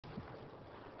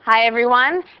Hi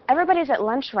everyone. Everybody's at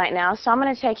lunch right now, so I'm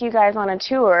going to take you guys on a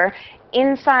tour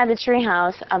inside the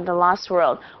treehouse of the Lost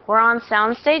World. We're on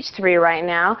Soundstage 3 right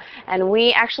now, and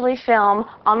we actually film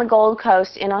on the Gold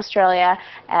Coast in Australia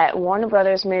at Warner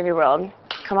Brothers Movie World.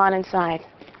 Come on inside.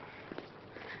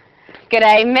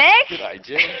 G'day, Mick. G'day,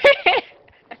 Jim.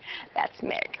 That's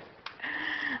Mick.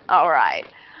 All right.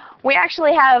 We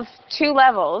actually have 2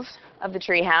 levels of the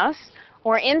treehouse.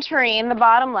 We're entering the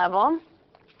bottom level,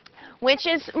 which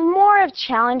is more of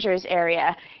Challenger's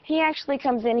area. He actually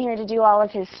comes in here to do all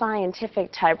of his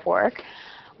scientific type work,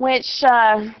 which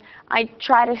I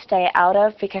try to stay out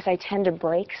of because I tend to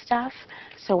break stuff.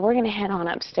 So we're going to head on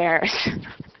upstairs.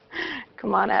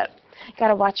 Come on up. Got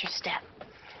to watch your step.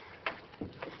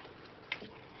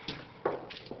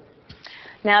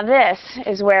 Now this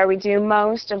is where we do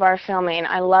most of our filming.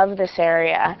 I love this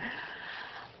area,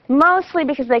 mostly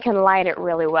because they can light it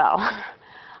really well.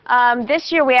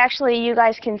 This year we actually, you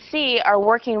guys can see, our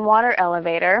working water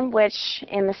elevator, which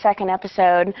in the second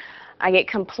episode I get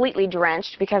completely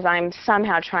drenched because I'm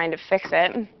somehow trying to fix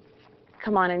it.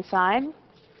 Come on inside.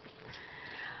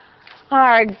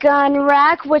 Our gun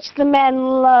rack, which the men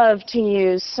love to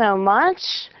use so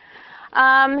much.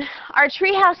 Our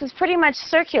treehouse is pretty much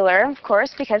circular, of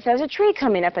course, because there's a tree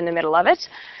coming up in the middle of it.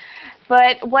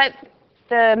 But what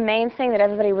the main thing that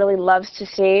everybody really loves to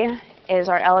see is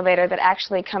our elevator that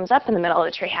actually comes up in the middle of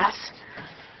the treehouse.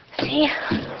 See?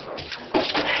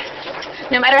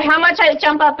 No matter how much I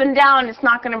jump up and down, it's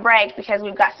not going to break because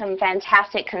we've got some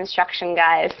fantastic construction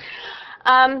guys.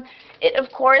 It,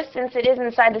 of course, since it is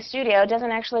inside the studio,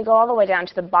 doesn't actually go all the way down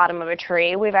to the bottom of a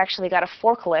tree. We've actually got a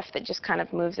forklift that just kind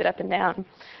of moves it up and down.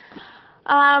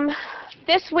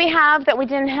 This we have that we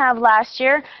didn't have last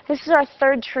year. This is our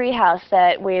 3rd treehouse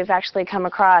that we've actually come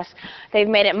across. They've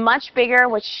made it much bigger,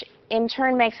 which in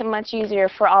turn makes it much easier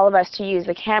for all of us to use.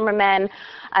 The cameramen,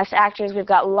 us actors, we've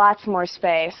got lots more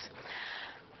space.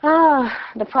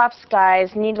 The props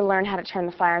guys need to learn how to turn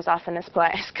the fires off in this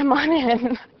place. Come on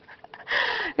in.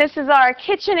 This is our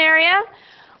kitchen area,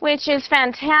 which is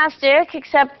fantastic,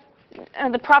 except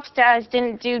the props guys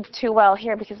didn't do too well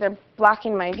here because they're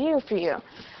blocking my view for you.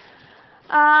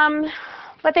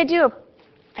 But they do a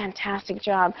fantastic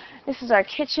job. This is our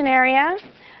kitchen area.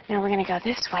 Now we're going to go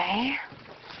this way.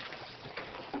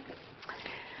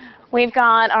 We've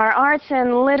got our arts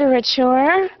and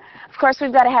literature. Of course,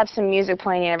 we've got to have some music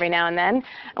playing every now and then.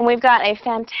 And we've got a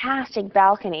fantastic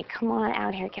balcony. Come on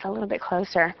out here, get a little bit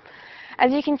closer.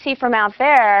 As you can see from out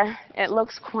there, it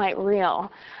looks quite real.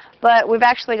 But we've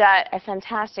actually got a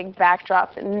fantastic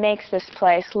backdrop that makes this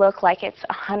place look like it's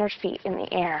 100 feet in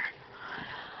the air.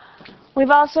 We've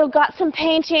also got some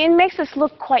painting. Makes us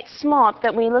look quite small,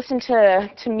 but we listen to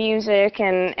music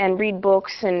and read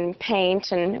books and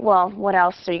paint and, well, what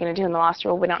else are you going to do in the Lost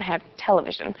World? We don't have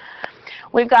television.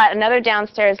 We've got another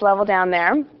downstairs level down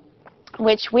there,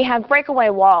 which we have breakaway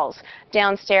walls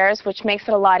downstairs, which makes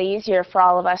it a lot easier for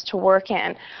all of us to work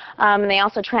in. And they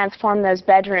also transform those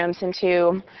bedrooms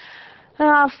into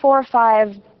 4 or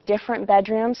 5 different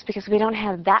bedrooms because we don't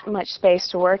have that much space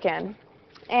to work in.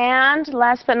 And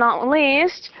last but not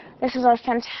least, this is our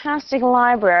fantastic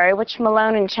library, which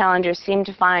Malone and Challenger seem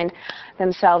to find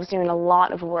themselves doing a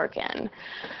lot of work in.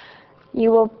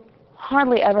 You will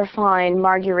hardly ever find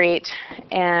Marguerite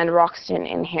and Roxton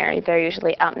in here. They're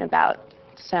usually out and about.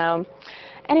 So,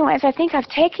 anyways, I think I've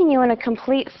taken you in a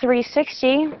complete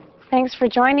 360. Thanks for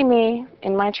joining me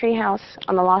in my treehouse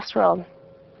on the Lost World.